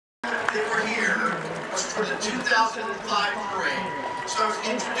they were here was for the 2005 parade. So I was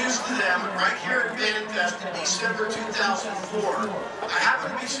introduced to them right here at bandfest in December 2004. I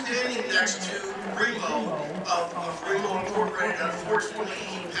happen to be standing next to Remo of Remo Incorporated. Unfortunately,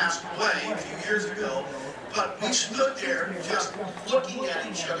 he passed away a few years ago. But we stood there just looking at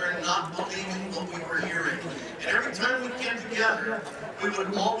each other and not believing what we were hearing. And every time we get together, we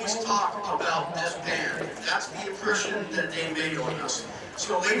would always talk about this band. That's the impression that they made on us.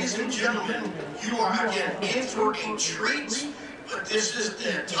 So ladies and gentlemen, you are again in for a treat. But this is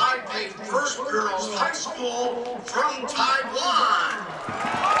the Taipei First Girls High School from Taiwan.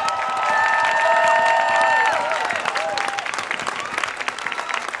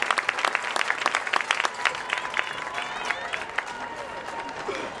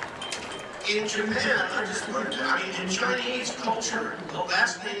 In Japan, I just learned, in Chinese culture, the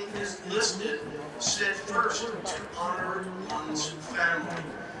last name is listed, said first to honor one's family.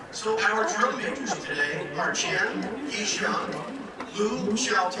 So our drum majors today are Chen Yixiang, Lu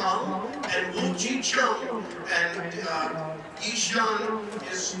Xiaotang, and Wu Jicheng. And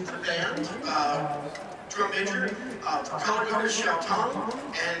Yixiang is the band drum major, for color guard is Xiaotang,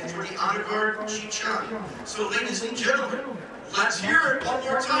 and for the honor guard, Jicheng. So ladies and gentlemen, let's hear it one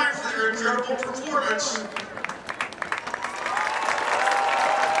more time for their incredible performance.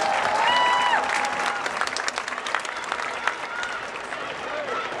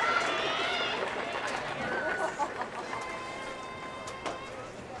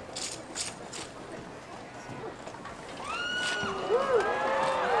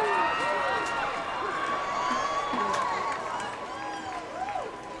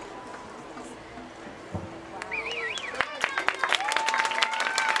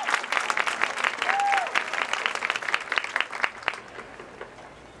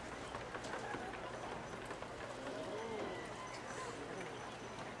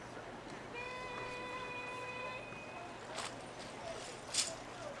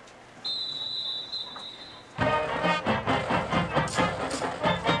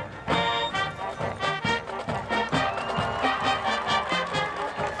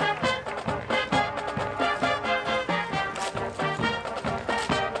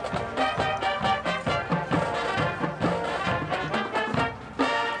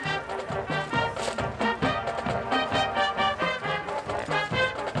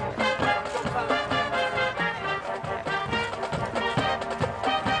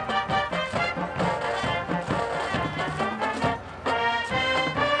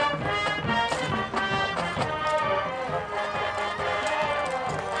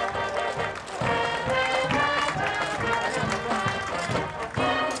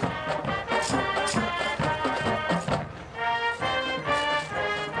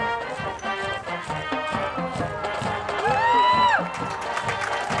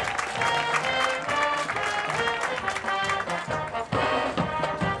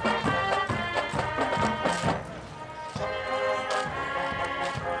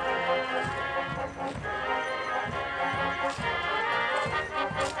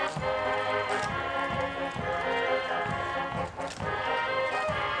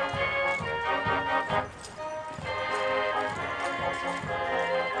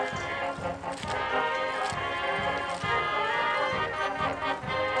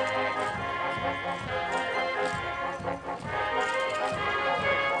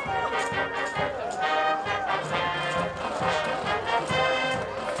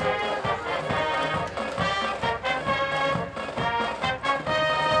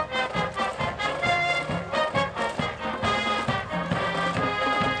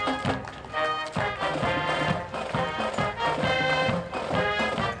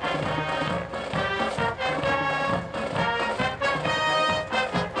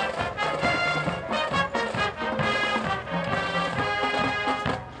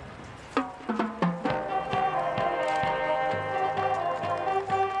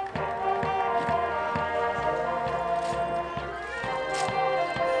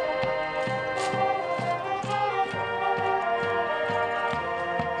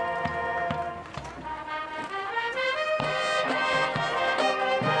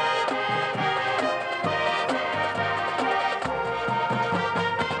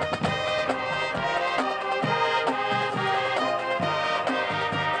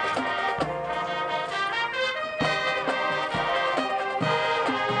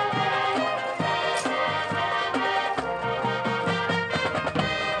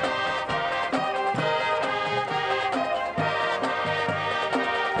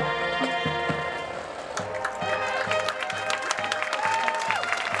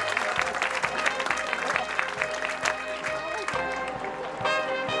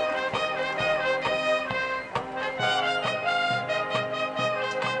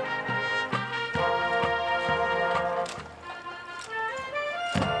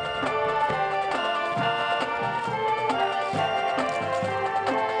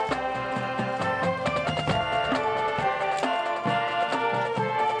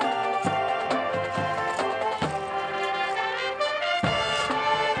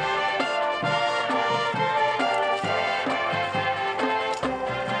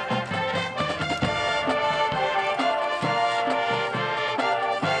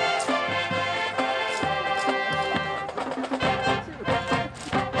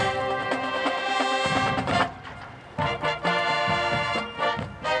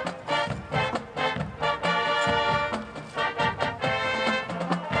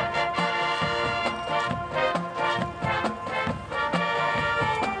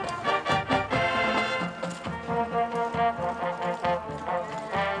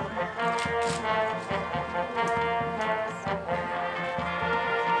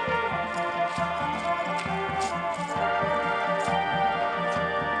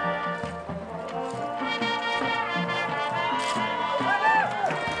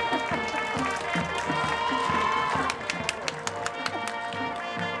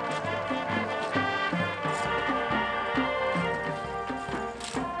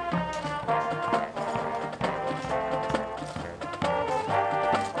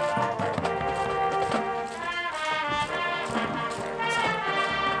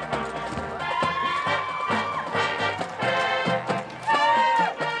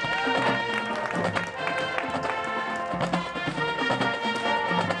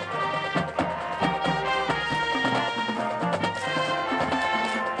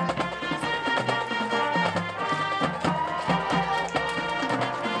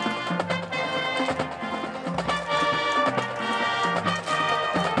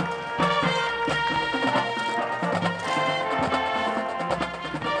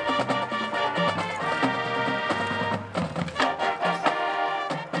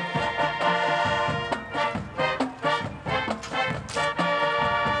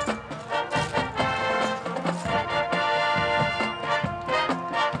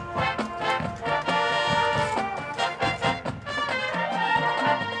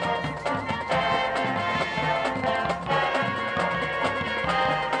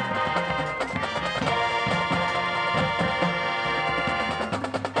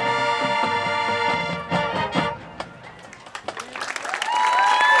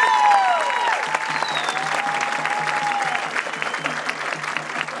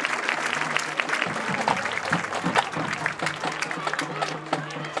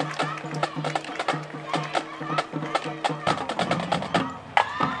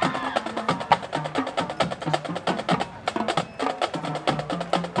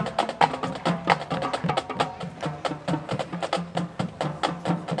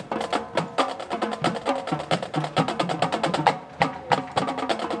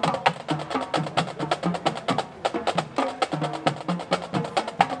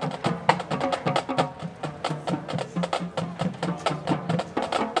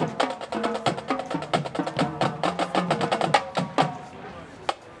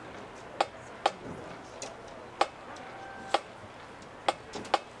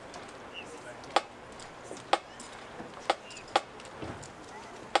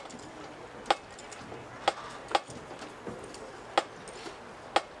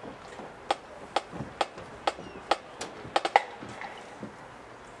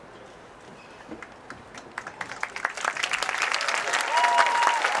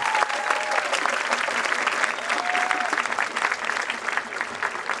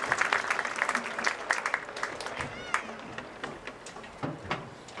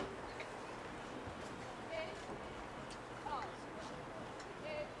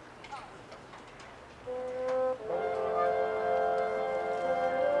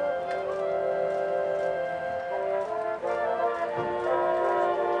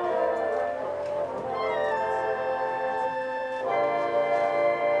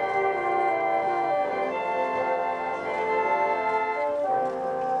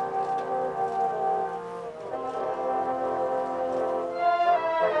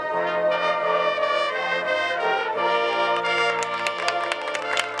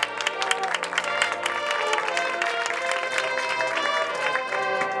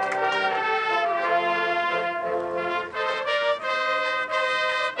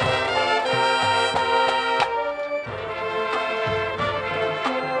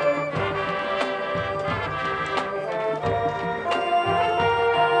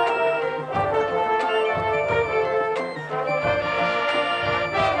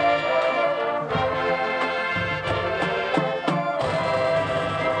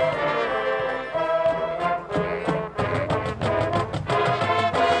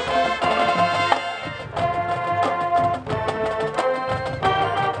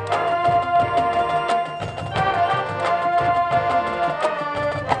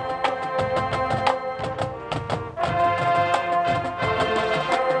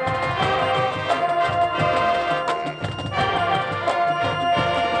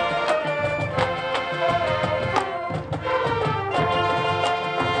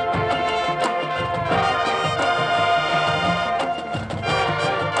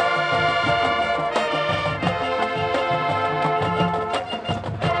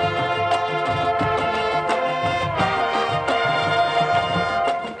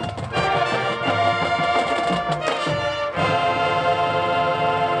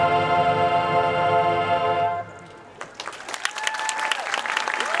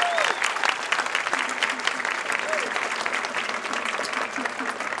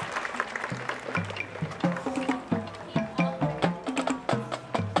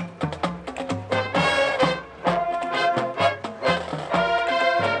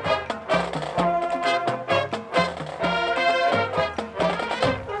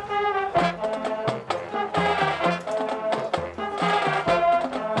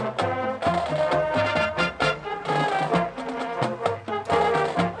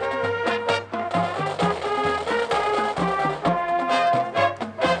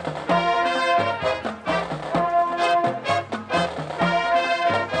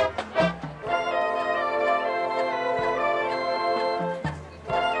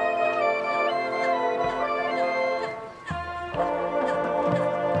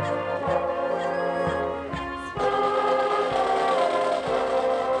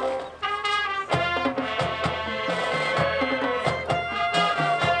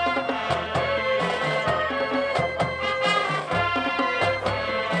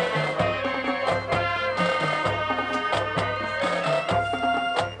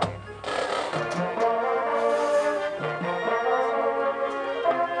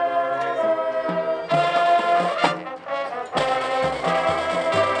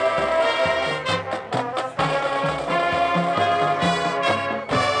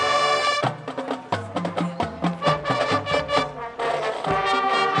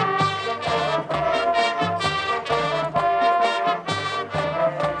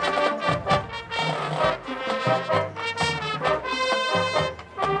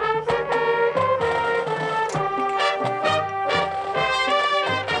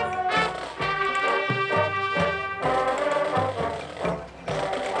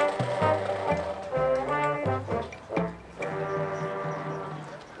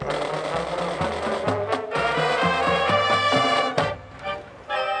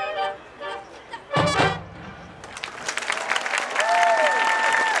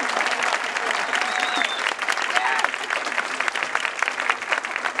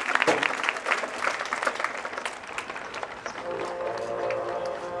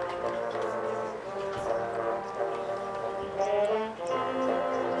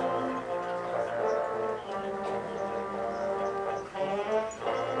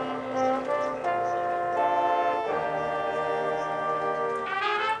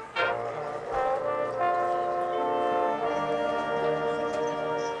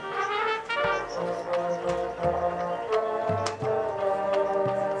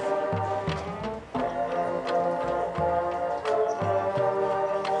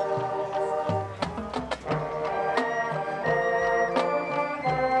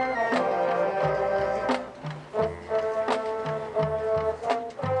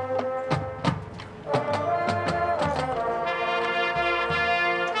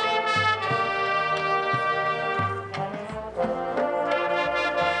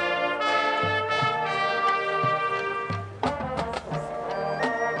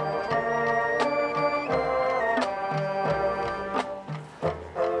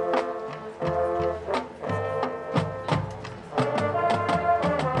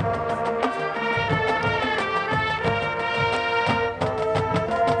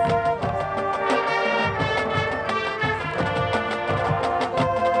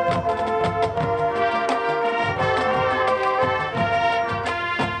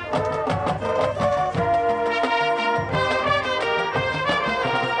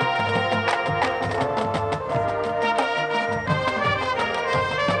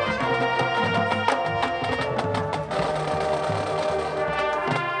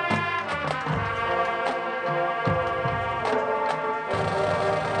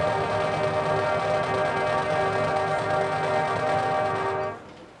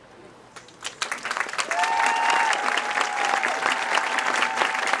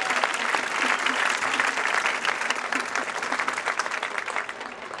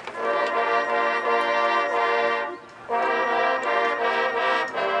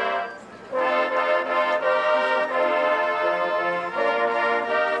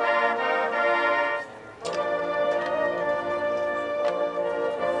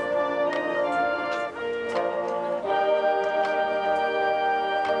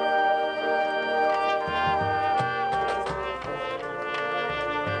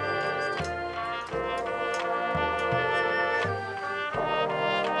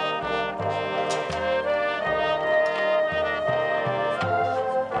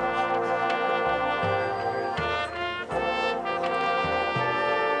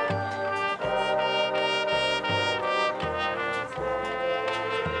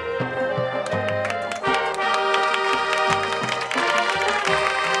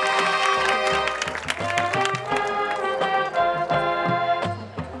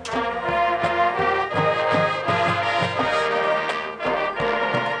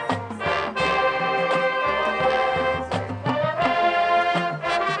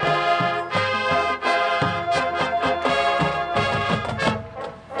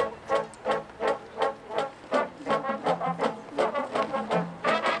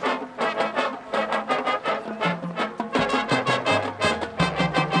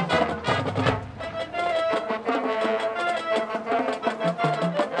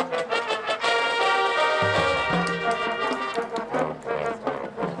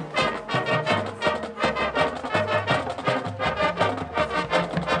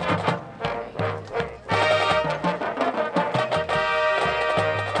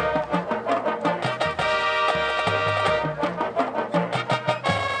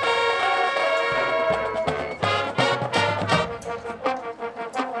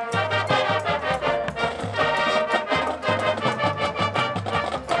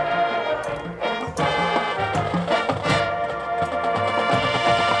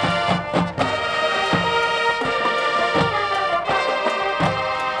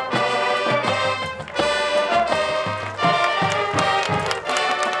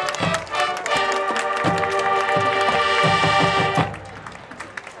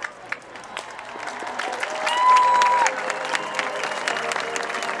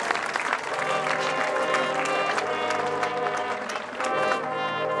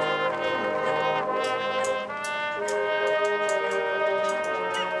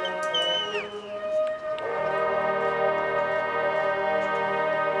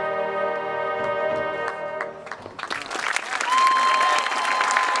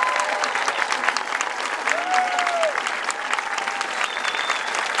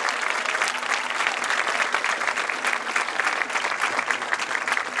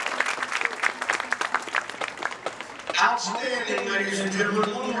 Outstanding, ladies and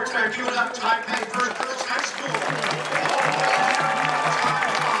gentlemen. One more time, give it up, Taipei First Girls High School.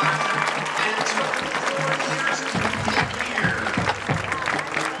 And it took 4 years to get here.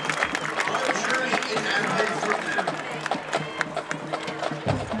 What a journey it has been for them.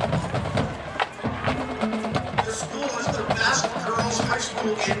 The school is the best girls' high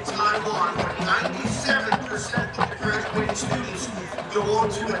school in Taiwan, where 97% of the graduating students go on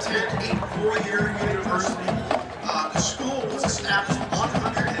to attend a 4-year university. The school was established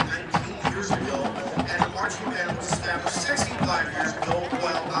 119 years ago, and the marching band was established 65 years ago,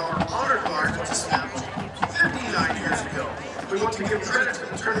 while our honor guard was established 59 years ago. We want to give credit to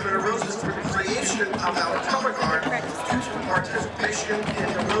the Tournament of Roses for the creation of our color guard due to participation in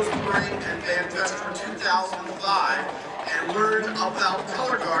the Rose Parade and bandfest for 2005, and learned about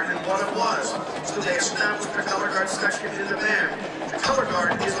color guard and what it was. So they established the color guard section in the band. The color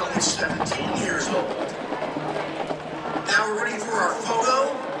guard is only 17 years old. Now we're ready for our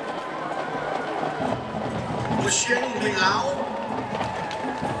photo with Shen Mingao,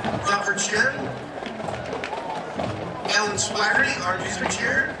 Robert Chen, Ellen Spiderly, our music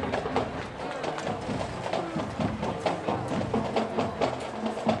chair.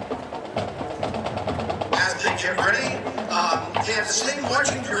 As they get ready, they have the same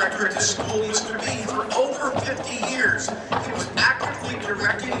marching director at the school, Mr. B, for over 50 years. He was actively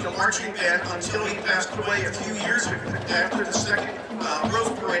directing the marching band until he passed away a few years ago after the second Rose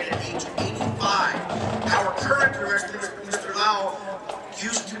Parade at age 85. Our current director, Mr. Lau,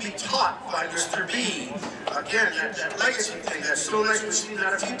 used to be taught by Mr. B. Again, that legacy thing, that's so nice. We've seen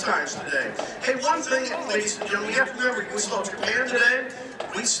that a few times today. Hey, one thing, ladies and gentlemen, we have to remember, we saw Japan today,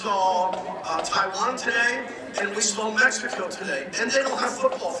 we saw Taiwan today, and we saw Mexico today. And they don't have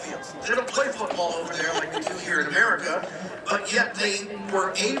football fields. They don't play football over there like we do here in America, but yet they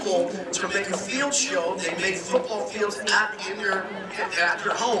were able to make a field show. They made football fields at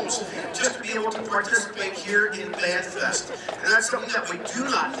their homes just to be able to participate here in bandfest. And that's something that we do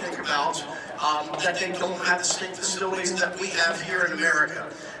not think about, that they don't have the same facilities that we have here in America.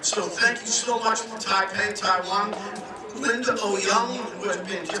 So thank you so much to Taipei, Taiwan. Linda O. Young, who has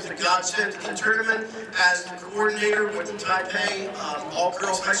been just a godsend to the tournament as the coordinator with the Taipei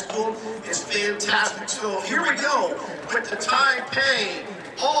All-Girls High School, is fantastic. So here we go with the Taipei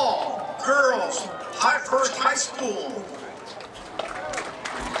All-Girls First High School.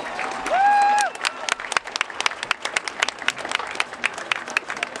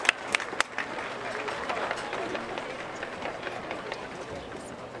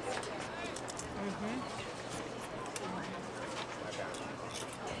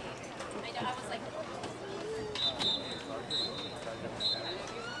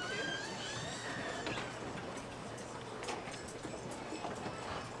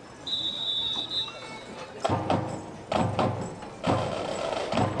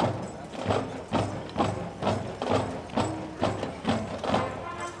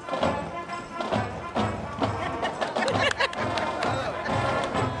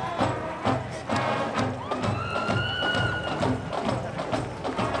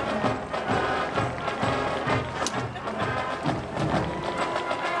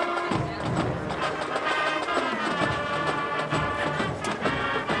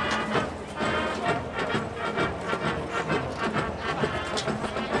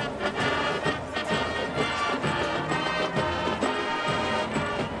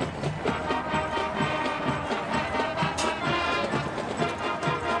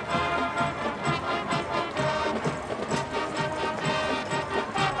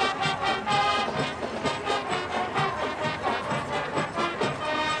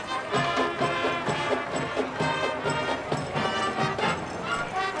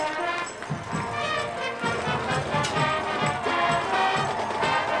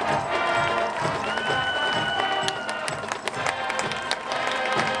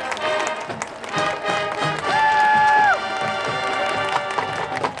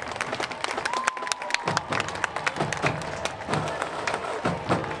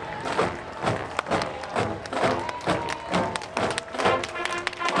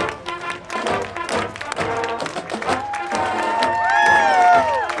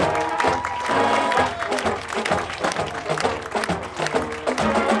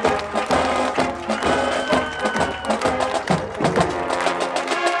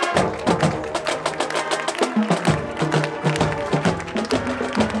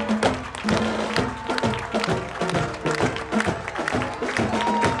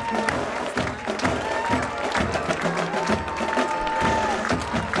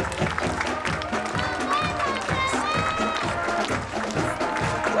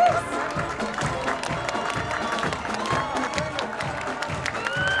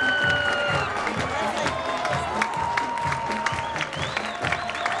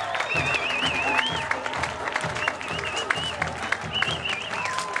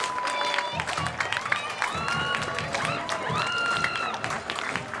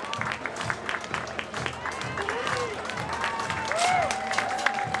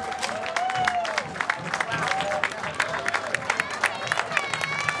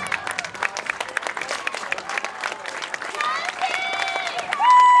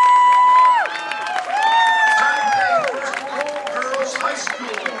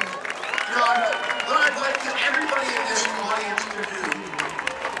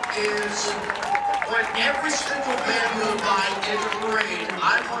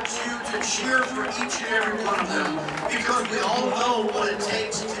 cheer for each and every one of them because we all know what it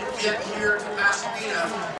takes to get here to Pasadena